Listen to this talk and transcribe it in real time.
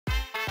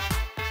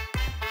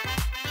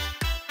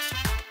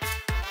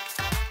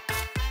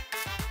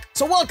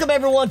So welcome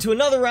everyone to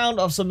another round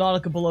of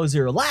Subnautica Below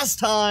Zero. Last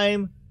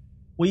time,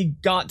 we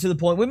got to the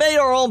point, we made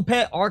our own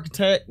pet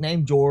architect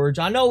named George.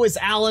 I know it's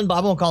Alan, but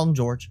I'm gonna call him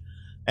George.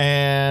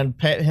 And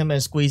pet him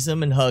and squeeze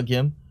him and hug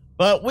him.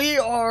 But we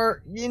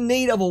are in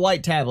need of a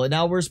white tablet.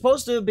 Now, we're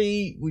supposed to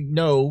be, we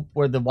know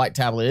where the white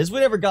tablet is. We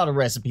never got a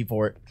recipe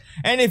for it.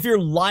 And if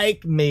you're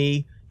like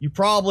me, you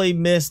probably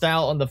missed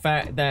out on the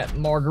fact that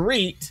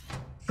Marguerite,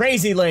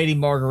 crazy lady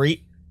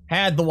Marguerite,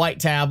 had the white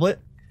tablet.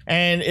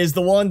 And is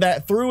the one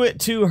that threw it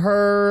to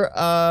her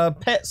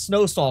pet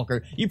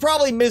snowstalker. You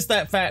probably missed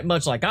that fact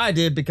much like I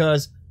did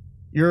because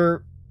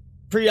you're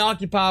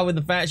preoccupied with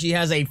the fact she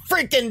has a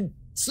freaking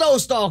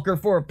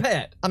snowstalker for a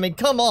pet. I mean,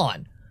 come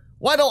on.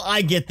 Why don't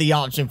I get the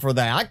option for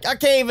that? I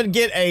can't even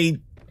get a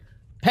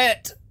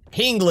pet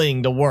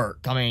pingling to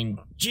work. I mean,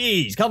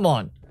 geez, come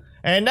on.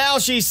 And now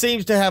she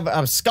seems to have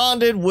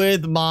absconded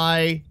with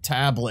my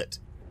tablet.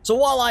 So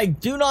while I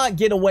do not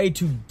get a way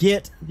to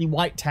get the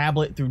white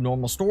tablet through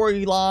normal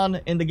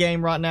storyline in the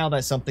game right now,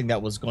 that's something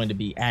that was going to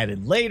be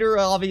added later,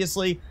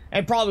 obviously,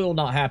 and probably will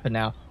not happen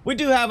now. We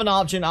do have an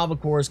option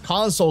of course,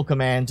 console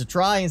command to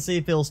try and see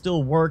if it'll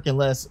still work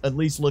unless at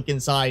least look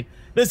inside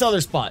this other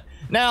spot.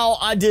 Now,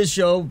 I did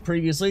show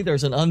previously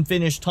there's an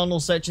unfinished tunnel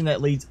section that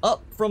leads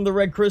up from the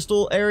red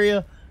crystal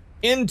area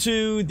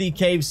into the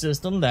cave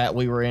system that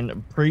we were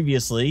in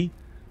previously.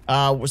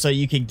 So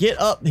you can get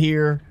up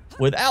here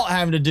without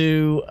having to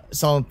do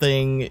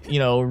something, you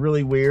know,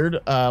 really weird,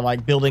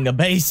 like building a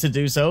base to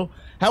do so.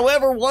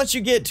 However, once you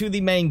get to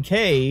the main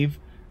cave,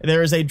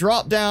 there is a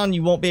drop down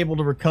you won't be able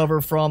to recover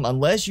from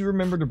unless you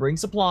remember to bring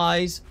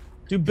supplies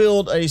to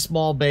build a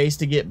small base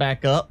to get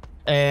back up.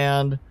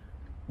 And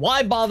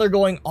why bother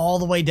going all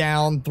the way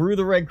down through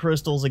the red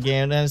crystals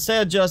again, and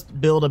instead just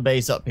build a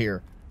base up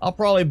here? I'll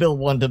probably build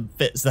one to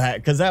fix that,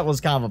 because that was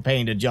kind of a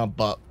pain to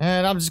jump up.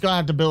 And I'm just going to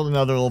have to build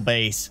another little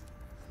base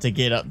to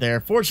get up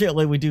there.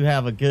 Fortunately, we do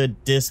have a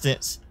good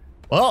distance.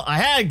 Well, I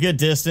had a good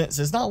distance.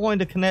 It's not wanting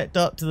to connect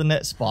up to the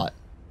next spot.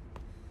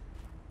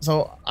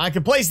 So I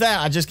can place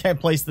that. I just can't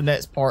place the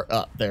next part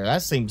up there.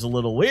 That seems a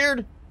little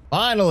weird.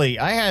 Finally,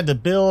 I had to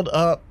build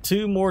up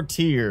 2 more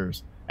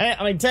tiers. And,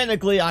 I mean,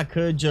 technically, I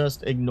could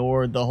just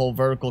ignore the whole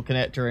vertical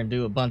connector and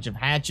do a bunch of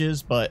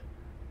hatches, but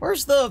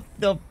where's the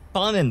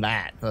fun in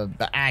that?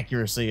 The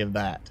accuracy of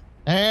that?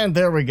 And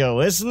there we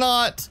go. It's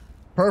not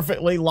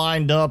perfectly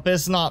lined up.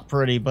 It's not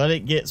pretty, but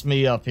it gets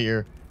me up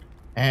here.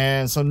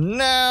 And so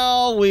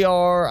now we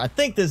are, I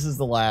think this is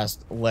the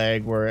last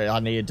leg where I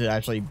needed to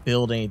actually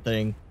build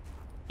anything.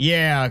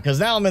 Yeah, because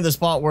now I'm in the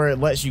spot where it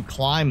lets you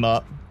climb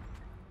up.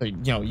 You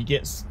know, you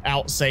get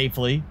out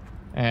safely.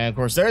 And of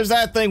course, there's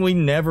that thing we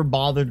never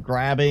bothered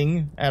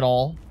grabbing at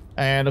all.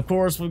 And of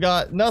course, we've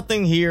got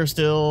nothing here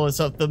still. It's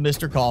up to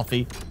Mr.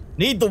 Coffee.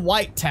 Need the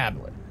white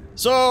tablet.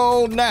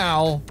 So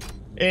now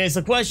it's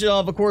a question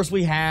of course,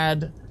 we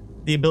had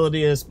the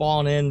ability to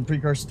spawn in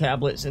precursor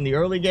tablets in the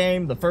early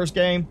game, the first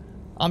game.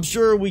 I'm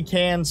sure we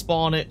can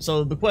spawn it.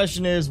 So the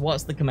question is,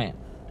 what's the command?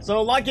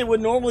 So like it would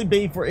normally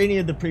be for any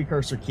of the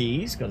precursor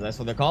keys, because that's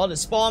what they're called,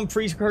 it's spawn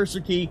precursor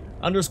key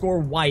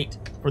 _ white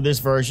for this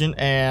version.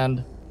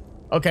 And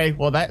okay,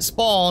 well that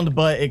spawned,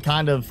 but it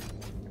kind of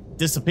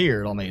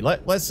disappeared on me.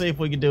 Let's see if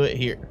we can do it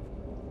here.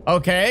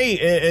 Okay,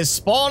 it's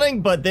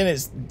spawning, but then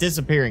it's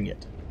disappearing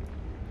it.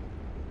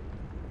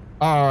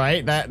 All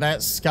right,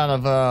 that's kind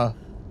of all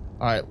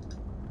right.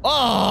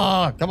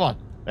 Oh, come on.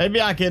 Maybe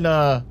I can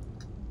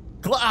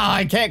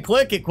I can't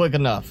click it quick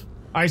enough.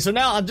 All right, so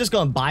now I'm just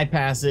gonna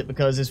bypass it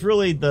because it's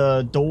really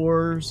the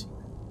doors,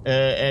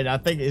 and I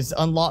think it's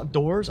unlocked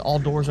doors. All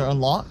doors are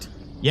unlocked.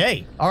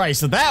 Yay! All right,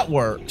 so that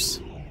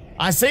works.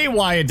 I see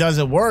why it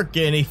doesn't work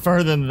any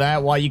further than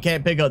that. Why you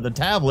can't pick up the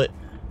tablet?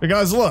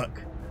 Because look,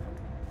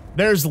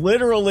 there's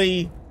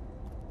literally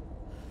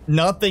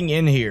nothing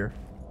in here.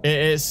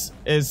 It's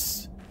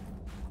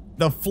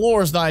the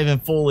floor's not even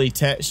fully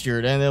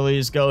textured, and then we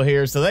just go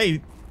here. So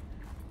they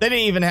didn't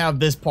even have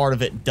this part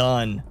of it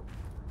done.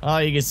 Oh,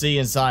 you can see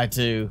inside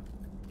too.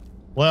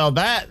 Well,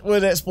 that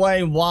would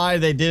explain why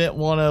they didn't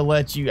want to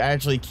let you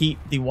actually keep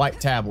the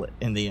white tablet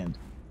in the end.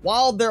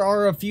 While there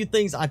are a few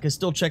things I could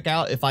still check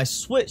out if I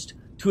switched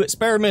to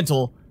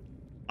experimental,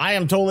 I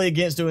am totally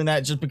against doing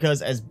that just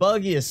because as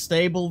buggy as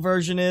stable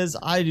version is,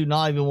 I do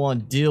not even want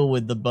to deal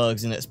with the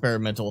bugs in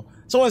experimental.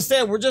 So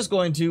instead, we're just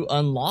going to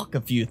unlock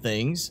a few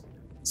things,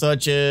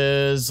 such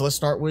as, let's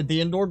start with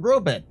the indoor grow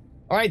bed.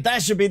 All right,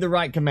 that should be the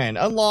right command.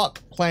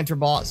 Unlock planter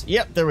box.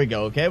 Yep, there we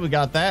go. Okay, we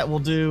got that. We'll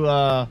do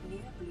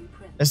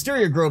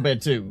exterior grow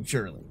bed too,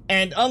 surely.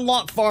 And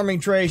unlock farming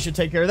tray should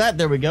take care of that.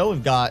 There we go.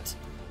 We've got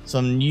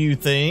some new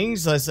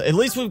things. At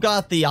least we've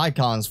got the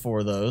icons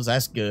for those.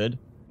 That's good.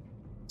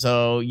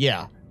 So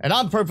yeah, and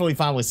I'm perfectly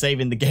fine with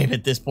saving the game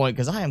at this point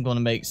because I am going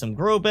to make some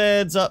grow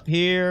beds up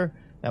here.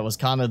 That was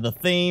kind of the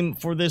theme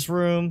for this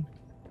room.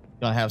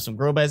 Gonna have some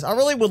grow beds. I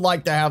really would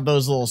like to have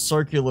those little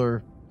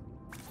circular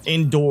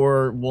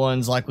indoor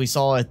ones like we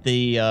saw at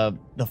the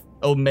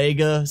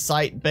Omega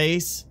site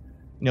base.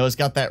 You know, it's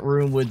got that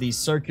room with the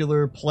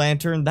circular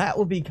lantern. That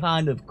would be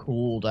kind of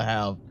cool to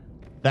have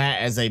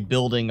that as a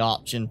building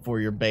option for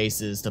your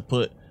bases, to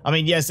put I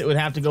mean, yes, it would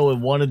have to go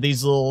in one of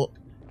these little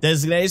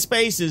designated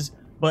spaces,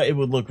 but it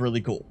would look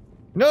really cool.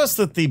 Notice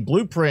that the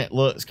blueprint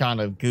looks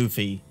kind of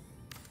goofy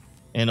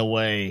in a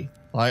way.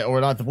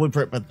 Or not the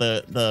blueprint, but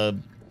the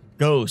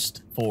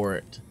ghost for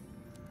it.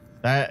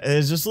 That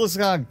it just looks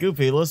kind of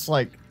goofy. It looks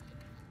like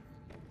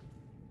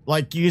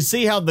you can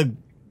see how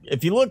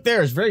if you look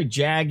there, it's very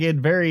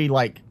jagged, very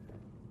like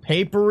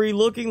papery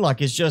looking,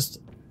 like it's just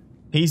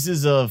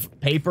pieces of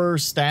paper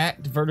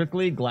stacked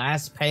vertically,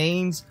 glass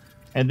panes,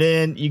 and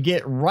then you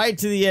get right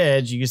to the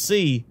edge, you can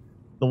see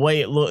the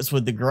way it looks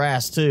with the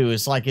grass too.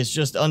 It's like it's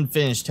just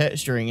unfinished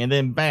texturing, and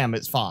then bam,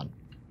 it's fine.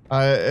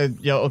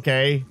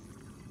 Okay.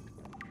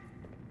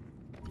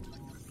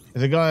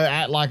 Is it gonna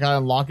act like I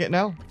unlock it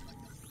now?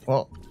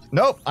 Well,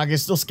 nope, I can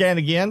still scan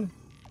again.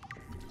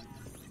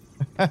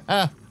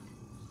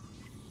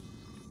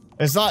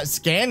 It's not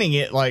scanning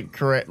it like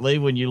correctly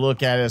when you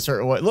look at it a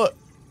certain way. Look,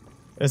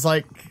 it's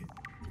like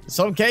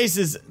some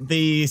cases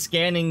the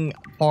scanning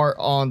part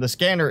on the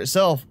scanner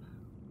itself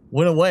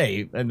went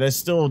away, and they're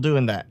still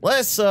doing that.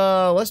 Let's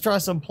try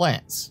some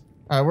plants.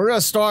 All right, we're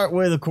gonna start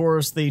with, of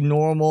course, the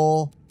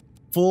normal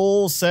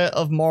full set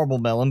of marble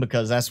melon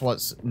because that's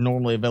what's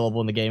normally available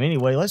in the game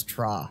anyway. Let's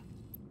try.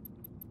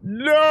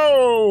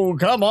 No,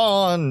 come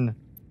on,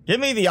 give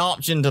me the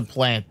option to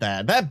plant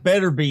that. That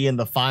better be in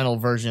the final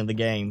version of the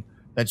game,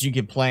 that you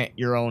can plant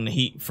your own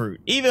heat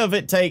fruit. Even if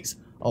it takes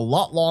a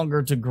lot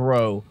longer to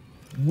grow,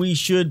 we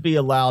should be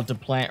allowed to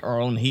plant our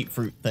own heat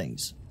fruit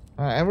things.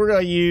 All right, and we're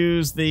going to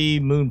use the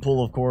moon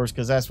pool, of course,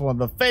 because that's one of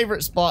the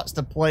favorite spots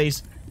to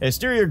place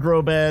exterior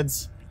grow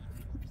beds.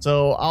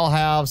 So I'll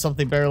have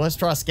something better. Let's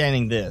try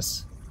scanning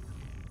this.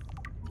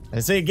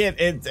 And see, again,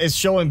 it's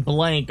showing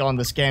blank on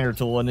the scanner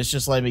tool, and it's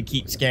just letting me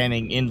keep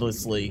scanning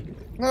endlessly.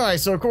 All right,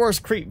 so of course,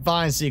 creep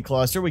vine seed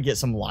cluster. We get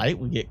some light.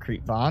 We get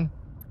creep vine.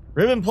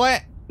 Ribbon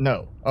plant.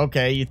 No.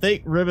 Okay, you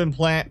think ribbon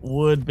plant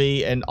would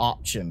be an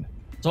option.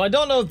 So I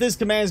don't know if this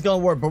command is going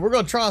to work, but we're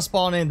going to try to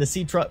spawn in the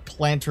sea truck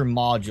planter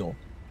module.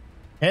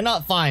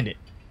 Cannot find it.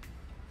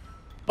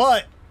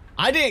 But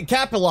I didn't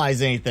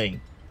capitalize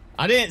anything.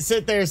 I didn't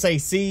sit there and say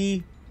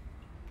sea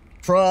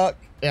truck.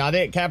 And I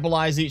didn't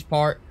capitalize each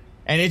part,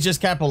 and it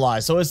just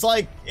capitalized. So it's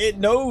like it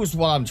knows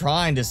what I'm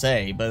trying to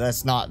say, but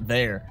that's not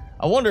there.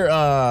 I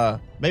wonder,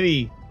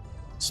 maybe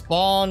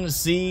spawn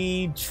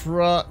sea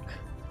truck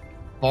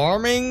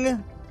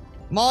farming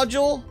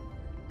module.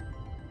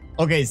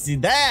 Okay, see,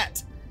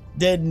 that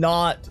did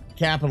not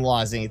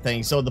capitalize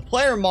anything. So the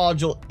player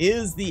module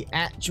is the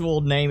actual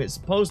name it's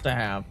supposed to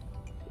have,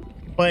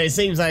 but it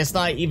seems like it's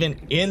not even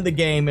in the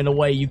game in a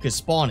way you could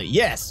spawn it.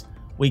 Yes,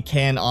 we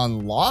can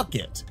unlock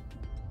it.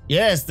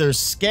 Yes, there's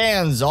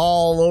scans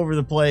all over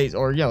the place,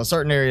 or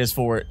certain areas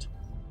for it,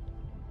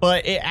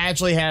 but it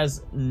actually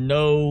has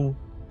no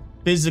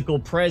physical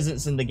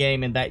presence in the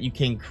game, in that you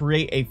can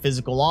create a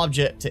physical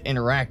object to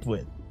interact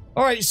with.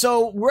 All right,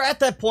 so we're at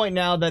that point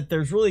now that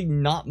there's really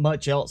not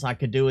much else I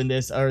could do in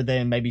this other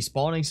than maybe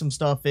spawning some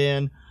stuff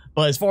in.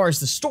 But as far as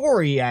the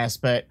story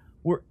aspect,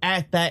 we're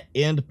at that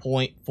end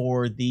point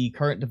for the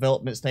current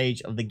development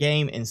stage of the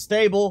game in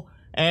stable.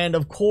 And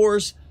of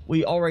course,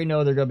 we already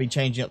know they're going to be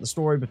changing up the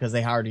story because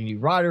they hired a new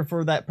writer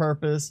for that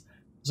purpose.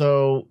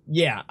 So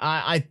yeah,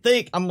 I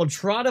think I'm going to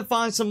try to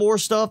find some more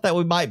stuff that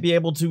we might be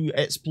able to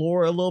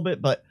explore a little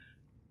bit. But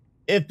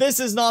if this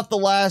is not the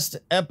last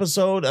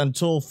episode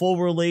until full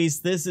release,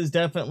 this is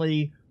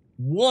definitely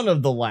one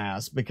of the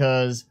last,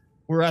 because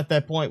we're at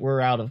that point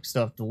we're out of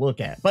stuff to look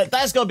at. But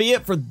that's going to be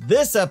it for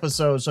this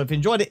episode. So if you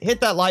enjoyed it,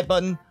 hit that like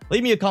button,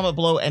 leave me a comment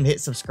below, and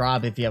hit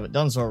subscribe if you haven't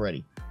done so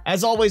already.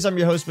 As always, I'm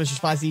your host, Mr.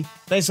 Spicy.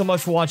 Thanks so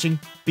much for watching.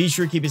 Be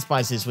sure to keep it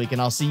spicy this week,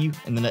 and I'll see you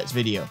in the next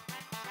video.